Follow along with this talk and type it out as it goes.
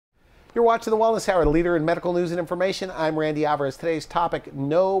You're watching The Wellness Hour, leader in medical news and information. I'm Randy Alvarez. Today's topic,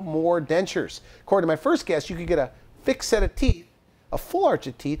 no more dentures. According to my first guest, you could get a fixed set of teeth, a full arch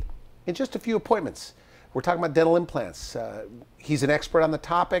of teeth, in just a few appointments. We're talking about dental implants. He's an expert on the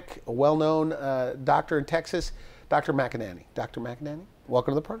topic, a well-known doctor in Texas, Dr. McAnaney. Dr. McAnaney,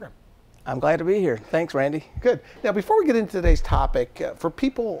 welcome to the program. I'm glad to be here. Thanks, Randy. Good. Now, before we get into today's topic, for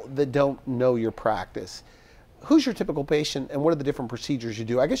people that don't know your practice, who's your typical patient and what are the different procedures you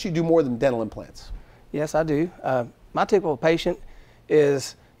do? I guess you do more than dental implants. Yes, I do. My typical patient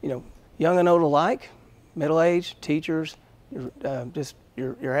is, young and old alike, middle-aged, teachers, just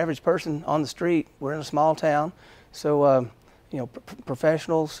your average person on the street. We're in a small town, so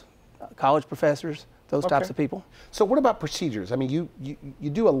professionals, college professors, those types of people. So what about procedures? I mean, you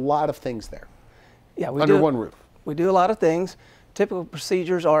do a lot of things there. Yeah, under one roof. We do a lot of things. Typical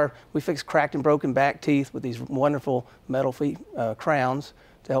procedures are we fix cracked and broken back teeth with these wonderful metal crowns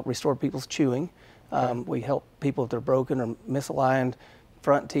to help restore people's chewing. We help people if they're broken or misaligned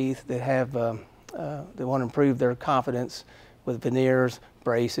front teeth that have they want to improve their confidence with veneers,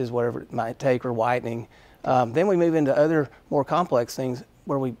 braces, whatever it might take, or whitening. Then we move into other more complex things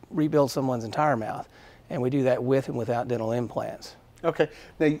where we rebuild someone's entire mouth, and we do that with and without dental implants. Okay.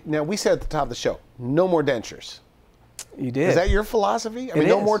 Now we said at the top of the show, no more dentures. You did. Is that your philosophy? I mean,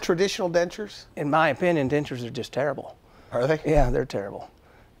 no more traditional dentures? In my opinion, dentures are just terrible. Are they? Yeah, they're terrible.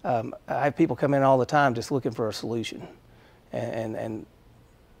 I have people come in all the time just looking for a solution. And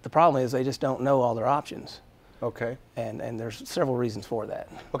the problem is they just don't know all their options. Okay. And there's several reasons for that.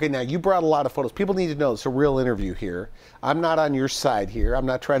 Okay, now you brought a lot of photos. People need to know it's a real interview here. I'm not on your side here. I'm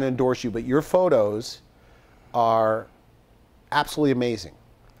not trying to endorse you, but your photos are absolutely amazing.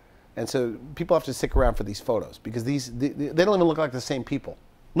 And so people have to stick around for these photos because they don't even look like the same people,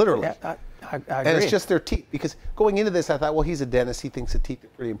 literally. Yeah, I agree. And it's just their teeth. Because going into this, I thought, well, he's a dentist. He thinks the teeth are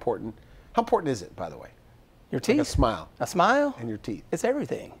pretty important. How important is it, by the way? Your teeth? Like a smile. A smile? And your teeth. It's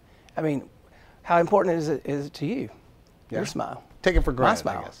everything. I mean, how important is it to you? Yeah. Your smile. Take it for granted,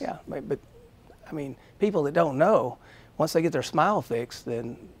 My smile, I guess. yeah. But, I mean, people that don't know, once they get their smile fixed,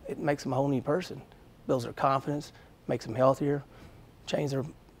 then it makes them a whole new person. Builds their confidence, makes them healthier, change their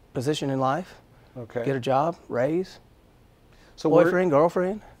position in life, get a job, raise, so boyfriend,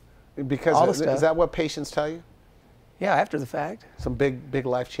 girlfriend, because all the stuff. Is that what patients tell you? Yeah, after the fact. Some big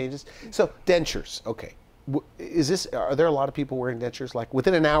life changes. So dentures, okay. Are there a lot of people wearing dentures? Like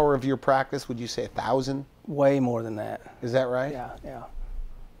within an hour of your practice, would you say 1,000? Way more than that. Is that right? Yeah.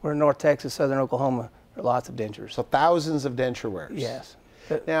 We're in North Texas, Southern Oklahoma. There are lots of dentures. So thousands of denture wearers. Yes.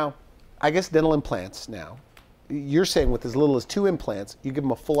 Now, I guess dental implants now. You're saying with as little as 2 implants, you give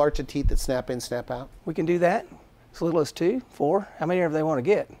them a full arch of teeth that snap in, snap out? We can do that. As little as 2, 4, how many ever they want to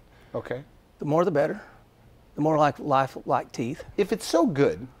get. Okay. The more the better. The more like teeth. If it's so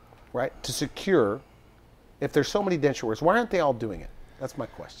good, right, to secure, if there's so many denture wearers, why aren't they all doing it? That's my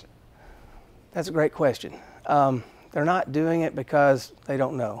question. That's a great question. They're not doing it because they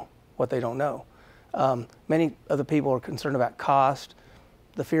don't know what they don't know. Many other people are concerned about cost,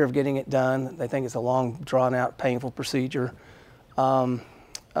 the fear of getting it done. They think it's a long, drawn-out, painful procedure. And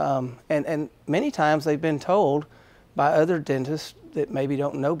many times they've been told by other dentists that maybe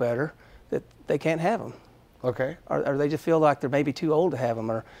don't know better that they can't have them. Okay. Or they just feel like they're maybe too old to have them,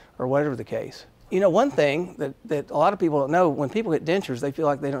 or whatever the case. You know, one thing that a lot of people don't know, when people get dentures, they feel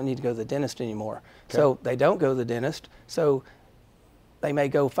like they don't need to go to the dentist anymore. Okay. So they don't go to the dentist. So they may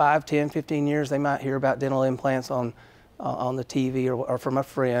go 5, 10, 15 years. They might hear about dental implants on the TV or from a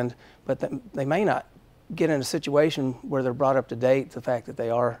friend, but they may not get in a situation where they're brought up to date the fact that they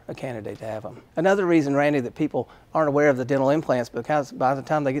are a candidate to have them. Another reason, Randy, that people aren't aware of the dental implants, because by the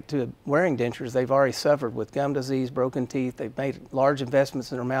time they get to wearing dentures, they've already suffered with gum disease, broken teeth. They've made large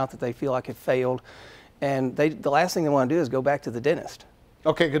investments in their mouth that they feel like have failed, and the last thing they want to do is go back to the dentist.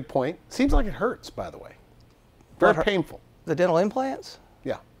 Okay, good point. Seems like it hurts, by the way. Very painful. The dental implants?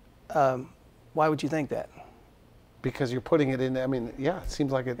 Yeah. Why would you think that? Because you're putting it in, I mean, yeah, it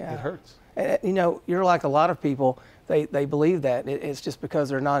seems like it hurts. You know, you're like a lot of people, they believe that. It's just because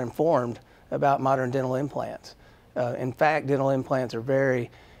they're not informed about modern dental implants. In fact, dental implants are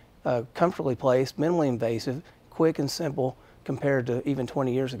very comfortably placed, minimally invasive, quick and simple compared to even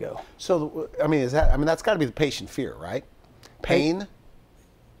 20 years ago. So, I mean, that's got to be the patient fear, right? Pain?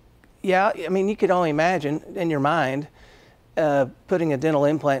 Yeah, I mean, you could only imagine in your mind putting a dental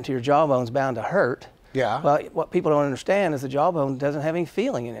implant to your jawbone's bound to hurt. Yeah. Well, what people don't understand is the jawbone doesn't have any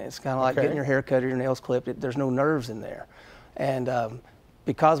feeling in it. It's kind of like getting your hair cut or your nails clipped. There's no nerves in there. And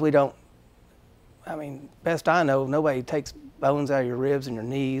because we don't, I mean, best I know, nobody takes bones out of your ribs and your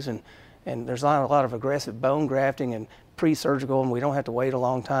knees, and there's not a lot of aggressive bone grafting and pre-surgical and we don't have to wait a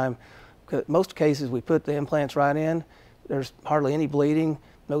long time. Most cases we put the implants right in. There's hardly any bleeding,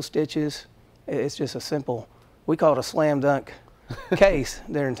 no stitches. It's just a simple, we call it a slam dunk case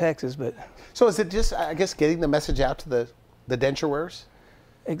there in Texas. But so is it just, I guess, getting the message out to the denture wearers?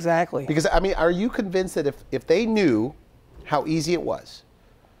 Exactly. Because, I mean, are you convinced that if they knew how easy it was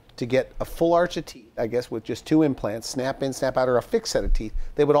to get a full arch of teeth, I guess with just 2 implants, snap in, snap out, or a fixed set of teeth,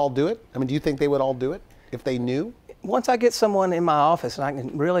 they would all do it? I mean, do you think they would all do it if they knew? Once I get someone in my office and I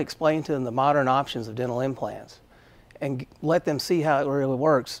can really explain to them the modern options of dental implants and let them see how it really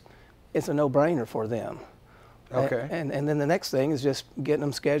works, it's a no-brainer for them. Okay. And then the next thing is just getting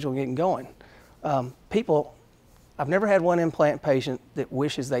them scheduled and getting going. I've never had one implant patient that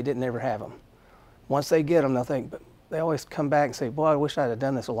wishes they didn't ever have them. Once they get them, they'll think, but they always come back and say, boy, I wish I'd have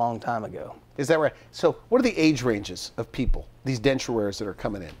done this a long time ago. Is that right? So what are the age ranges of people, these denture wearers that are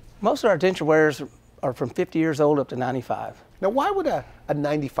coming in? Most of our denture wearers are from 50 years old up to 95. Now, why would a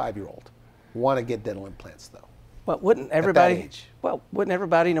 95-year-old want to get dental implants, though? Well, wouldn't everybody? At that age? Well, wouldn't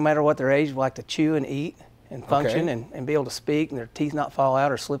everybody, no matter what their age, like to chew and eat and function and be able to speak and their teeth not fall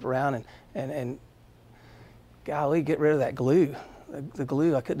out or slip around and golly, get rid of that glue. The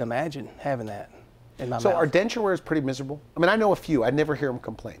glue, I couldn't imagine having that in my mouth. So are denture wearers pretty miserable? I mean, I know a few. I never hear them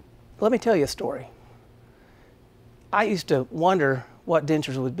complain. Let me tell you a story. I used to wonder what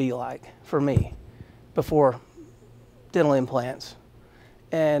dentures would be like for me before dental implants.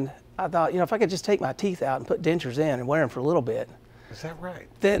 And I thought, if I could just take my teeth out and put dentures in and wear them for a little bit. Is that right?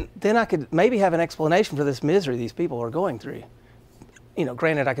 Then I could maybe have an explanation for this misery these people are going through.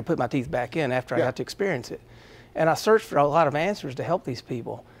 Granted, I could put my teeth back in after I got to experience it. And I searched for a lot of answers to help these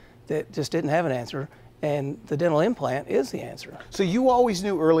people that just didn't have an answer. And the dental implant is the answer. So you always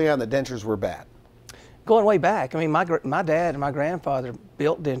knew early on that dentures were bad? Going way back. I mean, my dad and my grandfather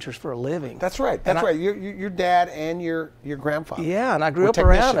built dentures for a living. That's right. That's right. Your dad and your grandfather. Yeah, and I grew up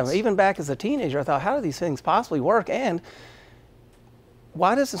around them. Even back as a teenager, I thought, how do these things possibly work? And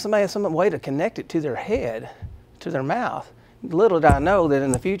why doesn't somebody have some way to connect it to their head, to their mouth? Little did I know that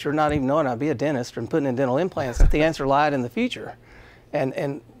in the future, not even knowing I'd be a dentist and putting in dental implants, that the answer lied in the future.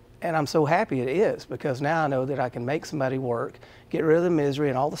 And I'm so happy it is, because now I know that I can make somebody work, get rid of the misery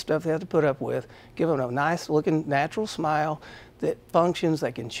and all the stuff they have to put up with, give them a nice looking natural smile that functions,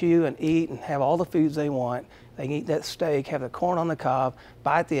 they can chew and eat and have all the foods they want. They can eat that steak, have the corn on the cob,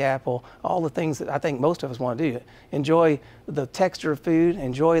 bite the apple, all the things that I think most of us want to do. Enjoy the texture of food,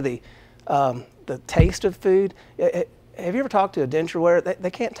 enjoy the taste of food. Have you ever talked to a denture wearer?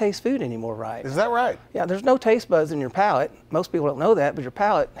 They can't taste food anymore, right? Is that right? Yeah, there's no taste buds in your palate. Most people don't know that, but your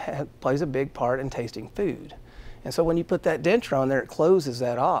palate plays a big part in tasting food. And so when you put that denture on there, it closes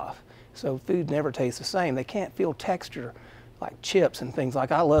that off. So food never tastes the same. They can't feel texture like chips and things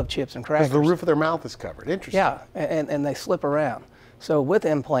like I love chips and crackers. Because the roof of their mouth is covered. Interesting. Yeah, and they slip around. So with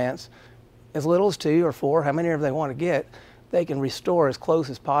implants, as little as 2 or 4, how many ever they want to get, they can restore as close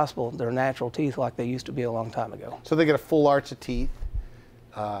as possible their natural teeth like they used to be a long time ago. So they get a full arch of teeth,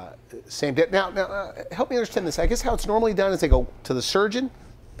 same day. Now help me understand this. I guess how it's normally done is they go to the surgeon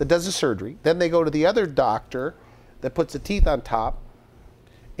that does the surgery, then they go to the other doctor that puts the teeth on top,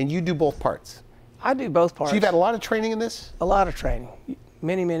 and you do both parts. I do both parts. So you've had a lot of training in this? A lot of training.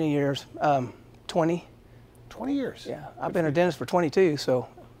 Many, many years. 20. 20 years? Yeah. I've been a dentist for 22, so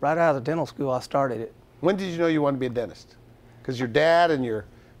right out of the dental school I started it. When did you know you wanted to be a dentist? Because your dad and your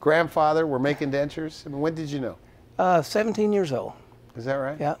grandfather were making dentures? I mean, when did you know? 17 years old. Is that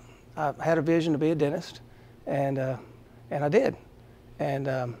right? Yeah. I had a vision to be a dentist, and I did.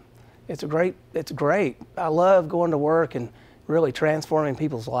 And it's great. I love going to work and really transforming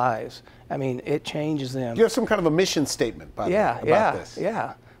people's lives. I mean, it changes them. You have some kind of a mission statement, by the way, about this.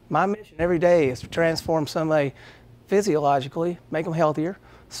 Yeah. My mission every day is to transform somebody physiologically, make them healthier,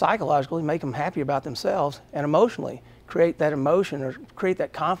 psychologically, make them happy about themselves, and emotionally, create that emotion or create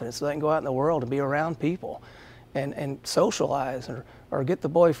that confidence so they can go out in the world and be around people and socialize or get the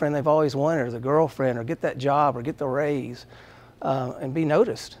boyfriend they've always wanted or the girlfriend or get that job or get the raise and be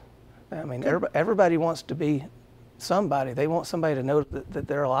noticed. I mean, everybody wants to be somebody. They want somebody to know that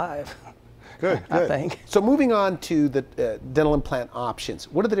they're alive. Good. I think. So moving on to the dental implant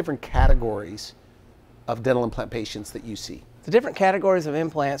options, what are the different categories of dental implant patients that you see? The different categories of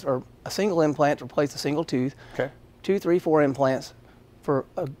implants are a single implant to replace a single tooth, 2, 3, 4 implants for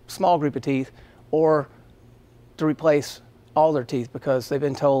a small group of teeth, or to replace all their teeth because they've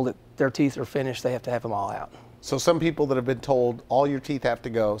been told that their teeth are finished, they have to have them all out. So some people that have been told all your teeth have to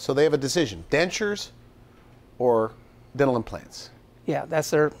go, so they have a decision, dentures or dental implants? Yeah, that's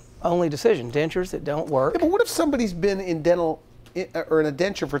their only decision, dentures that don't work. Yeah, but what if somebody's been in dental or in a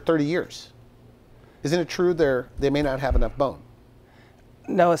denture for 30 years? Isn't it true they may not have enough bone?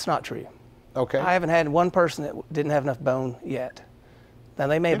 No, it's not true. Okay. I haven't had one person that didn't have enough bone yet. Now,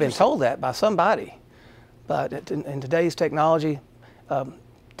 they may have been told that by somebody, but in today's technology,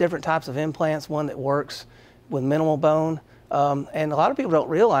 different types of implants, one that works with minimal bone, and a lot of people don't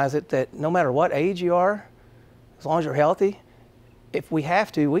realize it, that no matter what age you are, as long as you're healthy, if we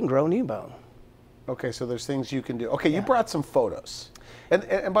have to, we can grow new bone. Okay, so there's things you can do. Okay, you brought some photos.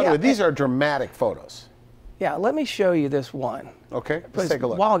 And by the way, these are dramatic photos. Yeah, let me show you this one. Okay, let's take a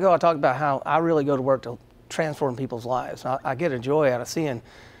look. A while ago, I talked about how I really go to work to transform people's lives. I get a joy out of seeing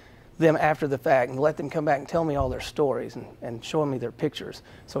them after the fact and let them come back and tell me all their stories and showing me their pictures.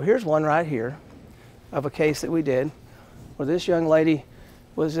 So here's one right here of a case that we did where this young lady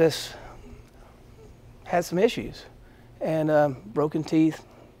was had some issues and broken teeth,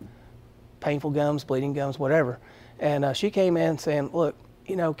 painful gums, bleeding gums, whatever. And she came in saying, look,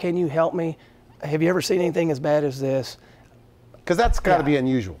 you know, can you help me? Have you ever seen anything as bad as this? Because that's got to be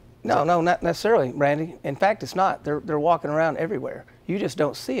unusual. No, not necessarily, Randy. In fact, it's not. They're walking around everywhere. You just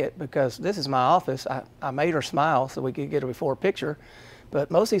don't see it because this is my office. I made her smile so we could get a before picture.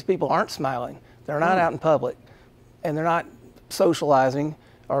 But most of these people aren't smiling. They're not out in public, and they're not socializing,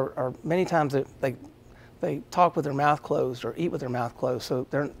 or many times they talk with their mouth closed or eat with their mouth closed. So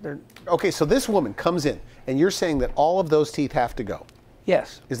they're. Okay, so this woman comes in, and you're saying that all of those teeth have to go.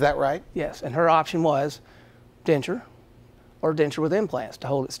 Yes. Is that right? Yes, and her option was denture or denture with implants to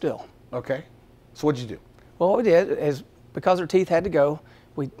hold it still. Okay. So what'd you do? Well, what we did is, because her teeth had to go,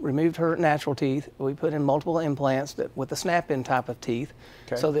 we removed her natural teeth. We put in multiple implants with the snap-in type of teeth,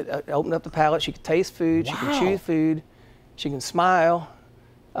 so that it opened up the palate. She could taste food. Wow. She can chew food. She can smile.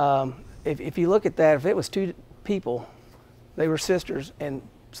 If you look at that, if it was two people, they were sisters, and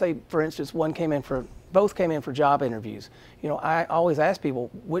say, for instance, both came in for job interviews. You know, I always ask people,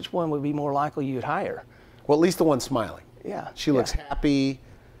 which one would be more likely you'd hire? Well, at least the one smiling. Yeah. She looks happy.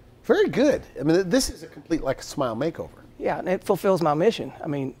 Very good. I mean, this is a complete, like a smile makeover. Yeah, and it fulfills my mission. I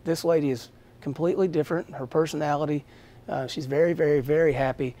mean, this lady is completely different. Her personality, she's very, very, very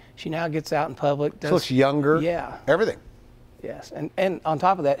happy. She now gets out in public. She looks younger. Yeah. Everything. Yes, and on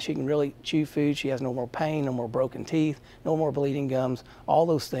top of that, she can really chew food. She has no more pain, no more broken teeth, no more bleeding gums, all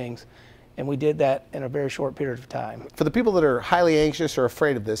those things. And we did that in a very short period of time. For the people that are highly anxious or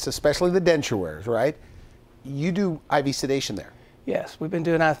afraid of this, especially the denture wearers, right? You do IV sedation there. Yes, we've been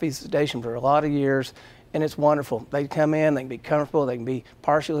doing IV sedation for a lot of years, and it's wonderful. They come in, they can be comfortable, they can be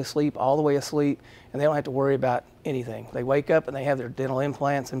partially asleep, all the way asleep, and they don't have to worry about anything. They wake up and they have their dental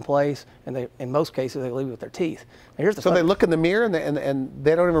implants in place, and in most cases, they leave with their teeth. Now, here's the so they look in the mirror and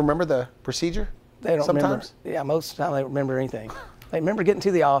they don't even remember the procedure? They don't sometimes? Remember. Yeah, most of the time they don't remember anything. They remember getting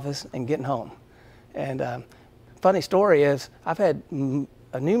to the office and getting home. And funny story is, I've had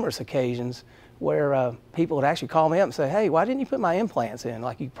numerous occasions where people would actually call me up and say, hey, why didn't you put my implants in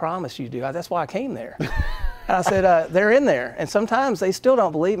like you promised you do? That's why I came there. And I said, they're in there. And sometimes they still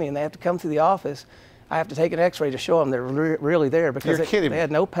don't believe me and they have to come to the office. I have to take an x-ray to show them they're really there because they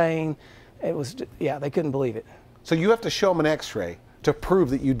had no pain. It was, yeah, they couldn't believe it. So you have to show them an x-ray to prove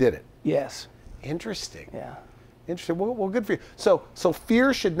that you did it? Yes. Interesting. Yeah. Interesting. Well, good for you. So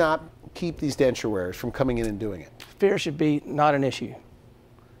fear should not keep these denture wearers from coming in and doing it? Fear should be not an issue.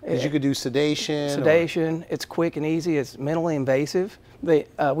 Because you could do sedation. Sedation, it's quick and easy, it's minimally invasive. We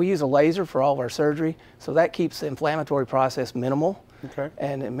use a laser for all of our surgery, so that keeps the inflammatory process minimal. Okay.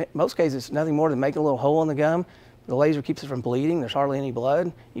 And in most cases, it's nothing more than making a little hole in the gum. The laser keeps it from bleeding, there's hardly any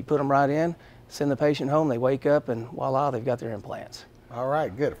blood. You put them right in, send the patient home, they wake up, and voila, they've got their implants. All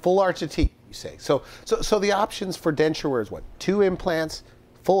right, good. Full arch of teeth, you say. So the options for denture wear is what? 2 implants,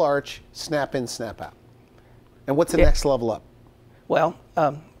 full arch, snap in, snap out. And what's the next level up? Well,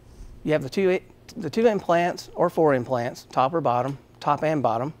 you have the two implants or 4 implants, top or bottom, top and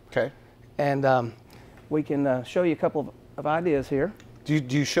bottom. Okay. And we can show you a couple of ideas here. Do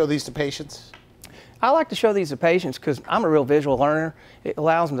you show these to patients? I like to show these to patients because I'm a real visual learner. It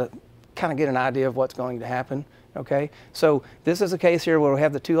allows them to kind of get an idea of what's going to happen. Okay, so this is a case here where we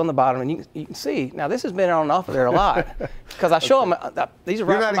have the 2 on the bottom, and you can see now this has been on and off of there a lot because I show them these are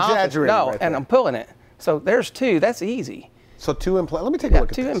right. You're not exaggerating. No, right and I'm pulling it. So there's 2. That's easy. So 2 implants. Let me take a look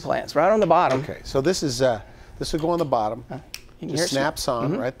at 2 this. implants right on the bottom. Okay, so this will go on the bottom. Just snaps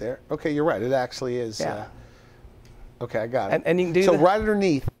on right there. Okay, you're right. It actually is. Yeah. Okay, I got it. And you can do so right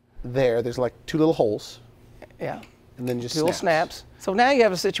underneath there's like 2 little holes. Yeah. And then just 2 little snaps. So now you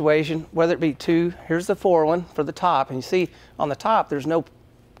have a situation, whether it be 2, here's the 4 one for the top, and you see on the top there's no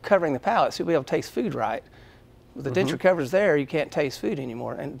covering the palate, so you'll be able to taste food right. With the denture covers there, you can't taste food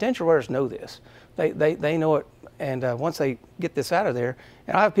anymore, and denture wearers know this. They know it And once they get this out of there,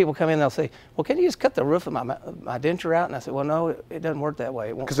 and I have people come in, they'll say, well, can you just cut the roof of my denture out? And I said, well, no, it doesn't work that way.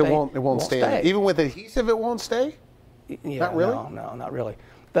 It won't stay. Because it won't stay. Even with adhesive, it won't stay? Yeah, not really? No, not really.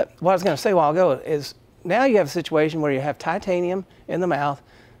 But what I was going to say a while ago is now you have a situation where you have titanium in the mouth,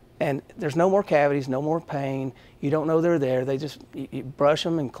 and there's no more cavities, no more pain. You don't know they're there. They just, you brush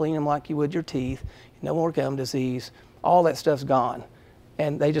them and clean them like you would your teeth. No more gum disease. All that stuff's gone.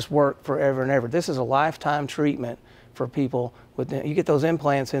 And they just work forever and ever. This is a lifetime treatment for people. You get those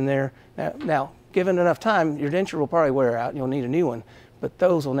implants in there. Now, given enough time, your denture will probably wear out and you'll need a new one, but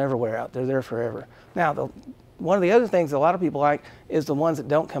those will never wear out. They're there forever. Now, one of the other things a lot of people like is the ones that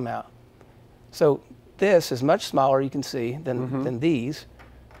don't come out. So this is much smaller, you can see, than these.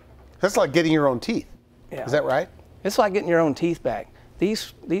 That's like getting your own teeth. Yeah. Is that right? It's like getting your own teeth back.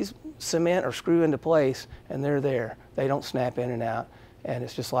 These cement or screw into place, and they're there. They don't snap in and out, and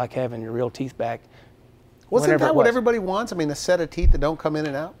it's just like having your real teeth back. Wasn't that what everybody wants? I mean, a set of teeth that don't come in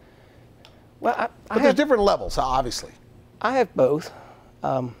and out? Well, but there's different levels, obviously. I have both.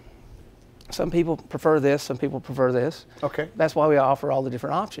 Some people prefer this, some people prefer this. Okay. That's why we offer all the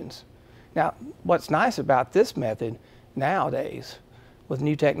different options. Now, what's nice about this method nowadays with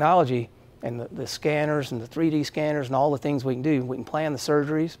new technology and the scanners and the 3D scanners and all the things we can do, we can plan the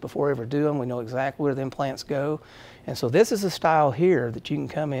surgeries before we ever do them. We know exactly where the implants go. And so this is a style here that you can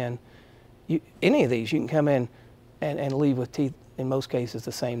come in, any of these, you can come in and leave with teeth, in most cases,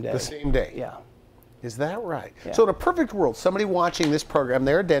 the same day. The same day? Yeah. Is that right? Yeah. So in a perfect world, somebody watching this program,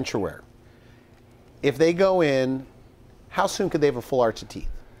 they're a denture wearer. If they go in, how soon could they have a full arch of teeth?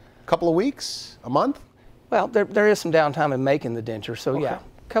 A couple of weeks? A month? Well, there is some downtime in making the denture, so yeah,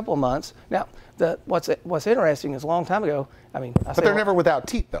 a couple of months. Now, what's interesting is a long time ago, I mean, but they're never without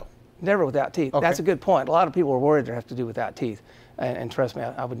teeth, though. Never without teeth. Okay. That's a good point. A lot of people are worried they have to do without teeth, and trust me,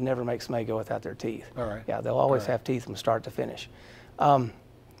 I would never make somebody go without their teeth. All right. Yeah, they'll always have teeth from start to finish. Like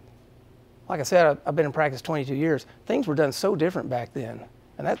I said, I've been in practice 22 years. Things were done so different back then,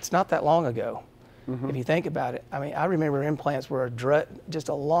 and that's not that long ago. If you think about it, I mean, I remember implants were just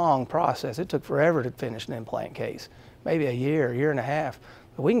a long process. It took forever to finish an implant case, maybe a year and a half.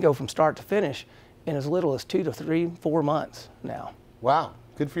 But we can go from start to finish in as little as 2 to 3, 4 months now. Wow,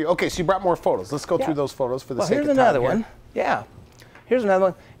 good for you. Okay, so you brought more photos. Let's go through those photos for the sake of time. Here's another one. Yeah, here's another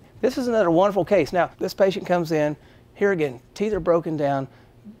one. This is another wonderful case. Now, this patient comes in, here again, teeth are broken down,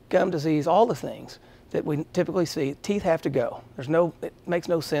 gum disease, all the things that we typically see. Teeth have to go. It makes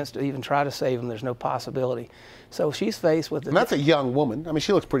no sense to even try to save them. There's no possibility. So she's faced with And that's a young woman. I mean,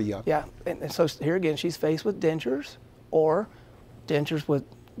 she looks pretty young. Yeah, and so here again, she's faced with dentures or dentures with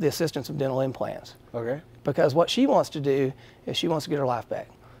the assistance of dental implants. Okay. Because what she wants to do is she wants to get her life back.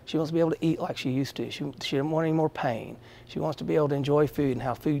 She wants to be able to eat like she used to. She doesn't want any more pain. She wants to be able to enjoy food and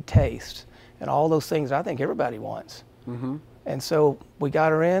how food tastes and all those things I think everybody wants. And so we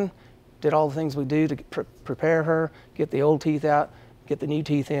got her in, did all the things we do to prepare her, get the old teeth out, get the new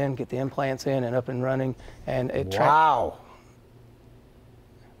teeth in, get the implants in and up and running. And wow.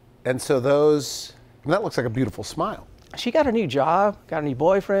 And so that looks like a beautiful smile. She got a new job, got a new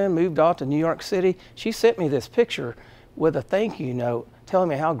boyfriend, moved off to New York City. She sent me this picture with a thank you note telling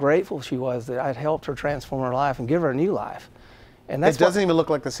me how grateful she was that I'd helped her transform her life and give her a new life. And it doesn't even look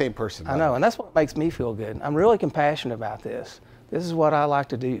like the same person. I know, and that's what makes me feel good. I'm really compassionate about this. This is what I like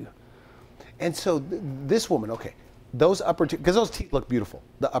to do. And so this woman, okay, those upper teeth, because those teeth look beautiful,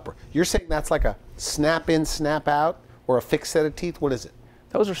 the upper. You're saying that's like a snap in, snap out, or a fixed set of teeth? What is it?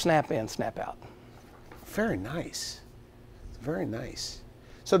 Those are snap in, snap out. Very nice. Very nice.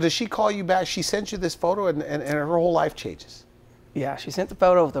 So does she call you back? She sent you this photo and her whole life changes? Yeah, she sent the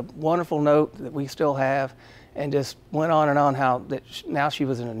photo with a wonderful note that we still have and just went on and on how that now she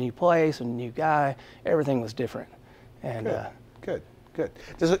was in a new place, a new guy, everything was different. And Good.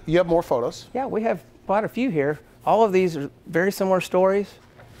 You have more photos? Yeah, we have quite a few here. All of these are very similar stories.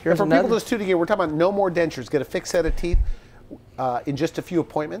 Here's and for people just tuning in, we're talking about no more dentures. Get a fixed set of teeth in just a few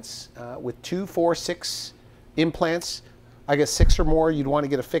appointments with 2, 4, 6 implants. I guess 6 or more, you'd want to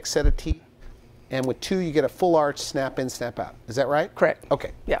get a fixed set of teeth. And with 2, you get a full arch, snap in, snap out. Is that right? Correct.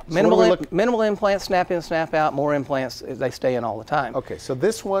 Okay. Yeah, so minimal implants, snap in, snap out. More implants, they stay in all the time. Okay, so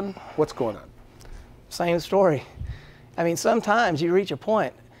this one, what's going on? Same story. I mean, sometimes you reach a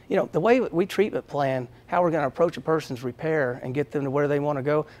point, you know, the way we treatment plan, how we're going to approach a person's repair and get them to where they want to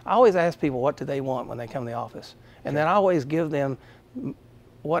go, I always ask people what do they want when they come to the office. And then I always give them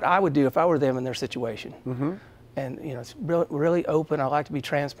what I would do if I were them in their situation. And, you know, it's really open. I like to be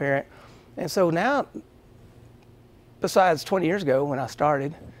transparent. And so now, besides 20 years ago when I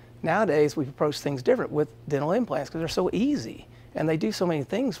started, nowadays we approach things different with dental implants because they're so easy. and they do so many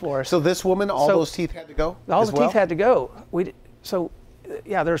things for us. So this woman, all those teeth had to go? All the teeth had to go.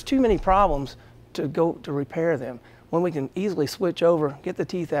 Yeah, there's too many problems to go to repair them. When we can easily switch over, get the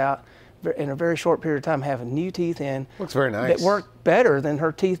teeth out, in a very short period of time, have new teeth in. Looks very nice. That work better than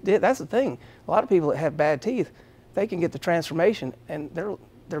her teeth did. That's the thing. A lot of people that have bad teeth, they can get the transformation, and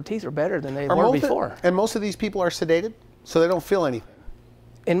their teeth are better than they were before. And most of these people are sedated, so they don't feel anything.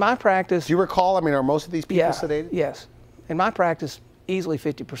 In my practice, do you recall? I mean, are most of these people sedated? Yes. In my practice, easily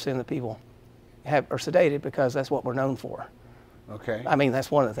 50% of the people are sedated because that's what we're known for. Okay. I mean,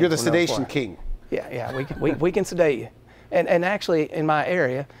 that's one of the things. You're the sedation king. Yeah, we can sedate you. And actually, in my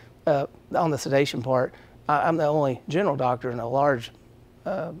area, on the sedation part, I'm the only general doctor in a large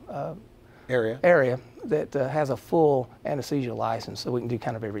area that has a full anesthesia license, so we can do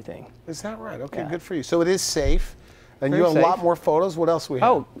kind of everything. Is that right? Okay, good for you. So it is safe, and you have a lot more photos. What else we have?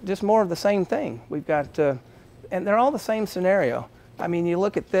 Oh, just more of the same thing. We've got, and they're all the same scenario. I mean, you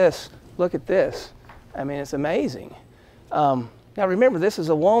look at this. Look at this. I mean, it's amazing. Now remember, this is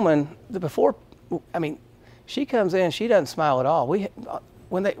a woman. I mean, she comes in. She doesn't smile at all.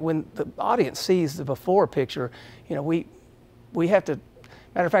 When the audience sees the before picture, you know, we have to.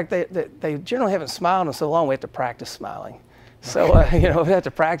 Matter of fact, they generally haven't smiled in so long. We have to practice smiling. So you know, we have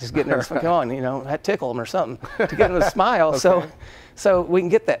to practice getting them. Come on, you know, tickle them or something to get them to smile. Okay. So we can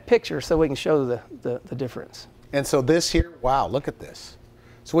get that picture, so we can show the difference. And so this here, wow, look at this.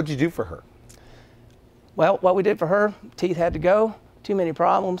 So what did you do for her? Well, what we did for her, teeth had to go. Too many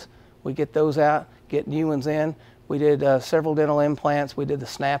problems. We get those out, get new ones in. We did several dental implants. We did the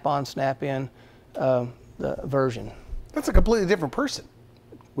snap-on, snap-in the version. That's a completely different person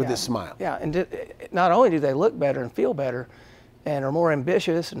with this smile. Yeah, and not only do they look better and feel better and are more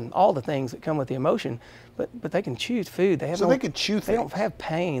ambitious and all the things that come with the emotion, but they can chew food. They can chew things. They don't have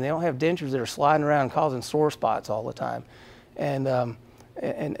pain. They don't have dentures that are sliding around and causing sore spots all the time. And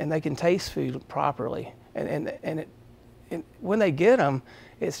they can taste food properly. And when they get them,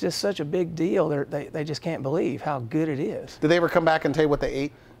 it's just such a big deal. They just can't believe how good it is. Did they ever come back and tell you what they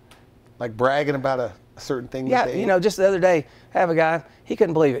ate? Like bragging about a certain thing that they ate? You know, just the other day, I have a guy, he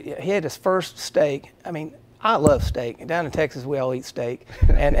couldn't believe it. He had his first steak. I mean, I love steak. Down in Texas, we all eat steak.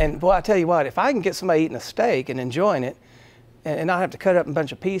 and boy, I tell you what, if I can get somebody eating a steak and enjoying it and not have to cut up in a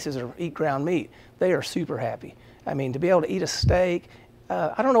bunch of pieces or eat ground meat, they are super happy. I mean, to be able to eat a steak,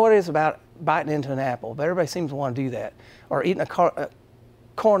 I don't know what it is about biting into an apple, but everybody seems to want to do that. Or eating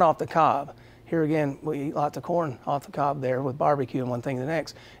corn off the cob. Here again, we eat lots of corn off the cob there with barbecue and one thing to the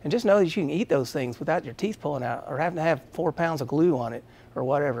next. And just know that you can eat those things without your teeth pulling out or having to have 4 pounds of glue on it or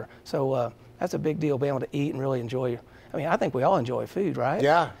whatever. So that's a big deal, being able to eat and really enjoy. I mean, I think we all enjoy food, right?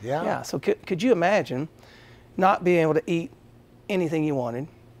 Yeah. Yeah, so could you imagine not being able to eat anything you wanted,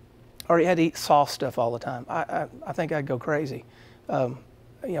 or you had to eat soft stuff all the time? I think I'd go crazy. You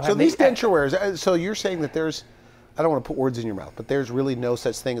know, so these denture wearers, so you're saying that there's, I don't want to put words in your mouth, but there's really no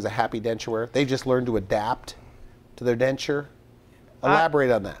such thing as a happy denture wearer. They just learn to adapt to their denture.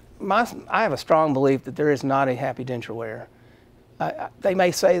 Elaborate on that. I have a strong belief that there is not a happy denture wearer. They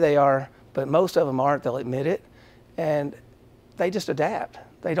may say they are, but most of them aren't. They'll admit it, and they just adapt.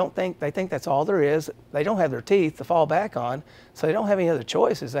 They think that's all there is. They don't have their teeth to fall back on, so they don't have any other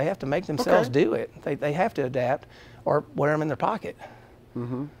choices. They have to make themselves do it. They have to adapt or wear them in their pocket.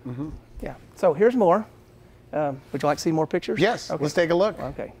 Yeah. So here's more. Would you like to see more pictures? Yes. Okay. Let's take a look.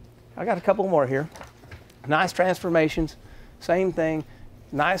 Okay. I got a couple more here. Nice transformations. Same thing.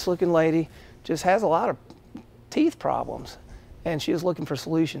 Nice looking lady. Just has a lot of teeth problems, and she was looking for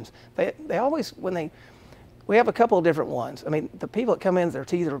solutions. They always, we have a couple of different ones. I mean, the people that come in, their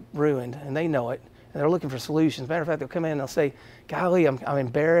teeth are ruined, and they know it, and they're looking for solutions. Matter of fact, they'll come in and they'll say, golly, I'm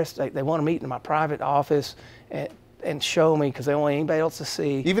embarrassed. They want to meet in my private office and show me because they don't want anybody else to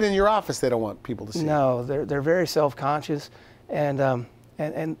see. Even in your office, they don't want people to see. No, they're very self-conscious, and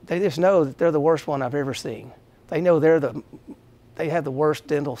they just know that they're the worst one I've ever seen. They know they have the worst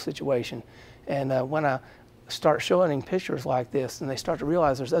dental situation, and when I start showing them pictures like this, and they start to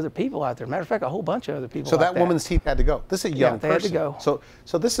realize there's other people out there. Matter of fact, a whole bunch of other people. So that woman's teeth had to go. This is a young person. They had to go.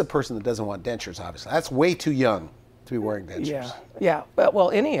 So this is a person that doesn't want dentures. Obviously, that's way too young to be wearing dentures. Yeah. Well,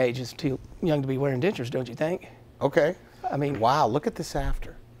 any age is too young to be wearing dentures, don't you think? Okay. I mean, wow, look at this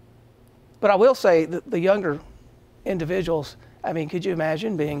after. But I will say that the younger individuals, I mean, could you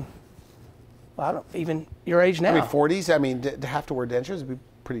imagine being, well, even your age now? I mean, 40s, I mean, to have to wear dentures would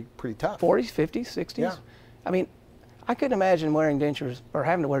be pretty tough. 40s, 50s, 60s? Yeah. I mean, I couldn't imagine wearing dentures or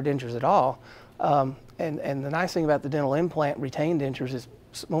having to wear dentures at all. And the nice thing about the dental implant retained dentures is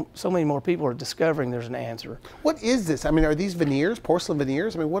so many more people are discovering there's an answer. What is this? I mean, are these veneers, porcelain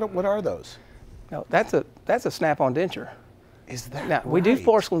veneers? I mean, what are those? No, that's a snap-on denture. Is that Now, right? we do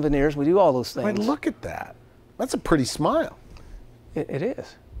porcelain veneers. We do all those things. Right, look at that. That's a pretty smile. It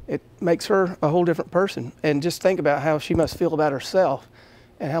is. It makes her a whole different person. And just think about how she must feel about herself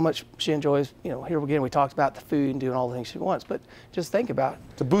and how much she enjoys. You know, here again, we talked about the food and doing all the things she wants, but just think about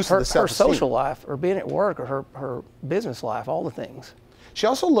It's a boost her, of the self-esteem. her social life or being at work or her business life, all the things. She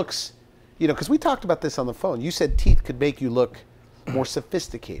also looks, you know, because we talked about this on the phone. You said teeth could make you look more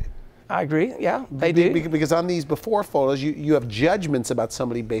sophisticated. I agree. Yeah, they do. Because on these before photos, you have judgments about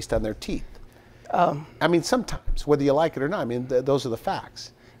somebody based on their teeth. I mean, sometimes, whether you like it or not, I mean, those are the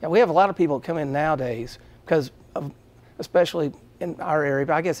facts. Yeah, we have a lot of people that come in nowadays because of, especially in our area,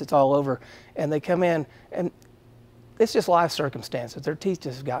 but I guess it's all over, and they come in and it's just life circumstances. Their teeth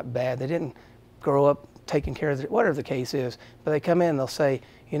just got bad. They didn't grow up taking care of it, whatever the case is, but they come in and they'll say,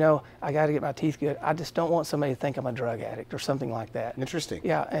 you know, I got to get my teeth good. I just don't want somebody to think I'm a drug addict or something like that. Interesting.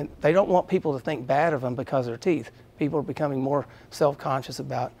 Yeah, and they don't want people to think bad of them because of their teeth. People are becoming more self-conscious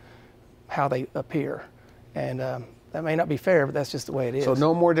about how they appear, and that may not be fair, but that's just the way it is. So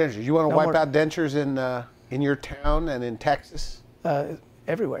no more dentures. You want to No wipe more. out dentures in your town and in Texas?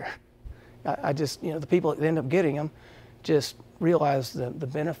 Everywhere. I just, you know, the people that end up getting them just realize the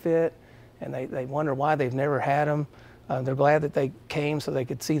benefit, and they wonder why they've never had them. They're glad that they came so they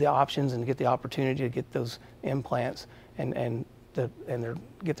could see the options and get the opportunity to get those implants and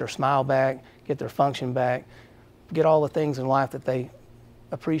get their smile back, get their function back, get all the things in life that they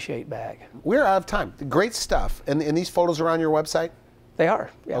appreciate back. We're out of time. Great stuff. And these photos are on your website? They are.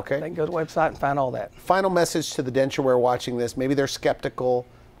 Yeah. Okay. They can go to the website and find all that. Final message to the denture wearer watching this. Maybe they're skeptical.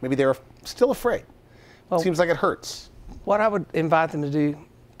 Maybe they're still afraid. Well, Seems like it hurts. What I would invite them to do,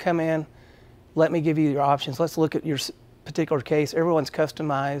 come in, let me give you your options. Let's look at your particular case. Everyone's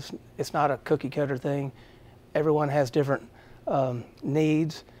customized. It's not a cookie cutter thing. Everyone has different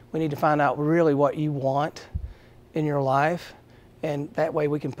needs. We need to find out really what you want in your life, and that way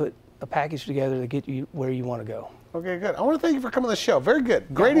we can put a package together to get you where you want to go. Okay, good. I want to thank you for coming on the show. Very good.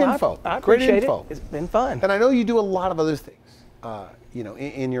 Great Well, info. I Great appreciate info. it. It's been fun. And I know you do a lot of other things, you know,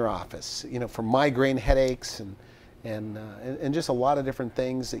 in your office, you know, for migraine headaches and just a lot of different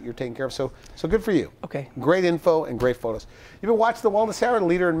things that you're taking care of. So good for you. Okay. Great info and great photos. You've been watching The Wellness Hour,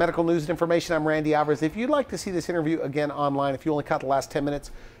 leader in medical news and information. I'm Randy Alvarez. If you'd like to see this interview again online, if you only caught the last 10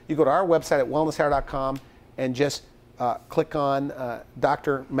 minutes, you go to our website at wellnesshour.com and just click on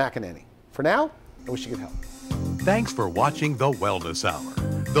Dr. McAnaney. For now, I wish you good health. Thanks for watching The Wellness Hour,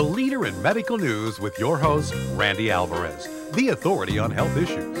 the leader in medical news with your host, Randy Alvarez, the authority on health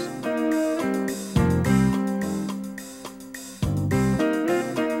issues.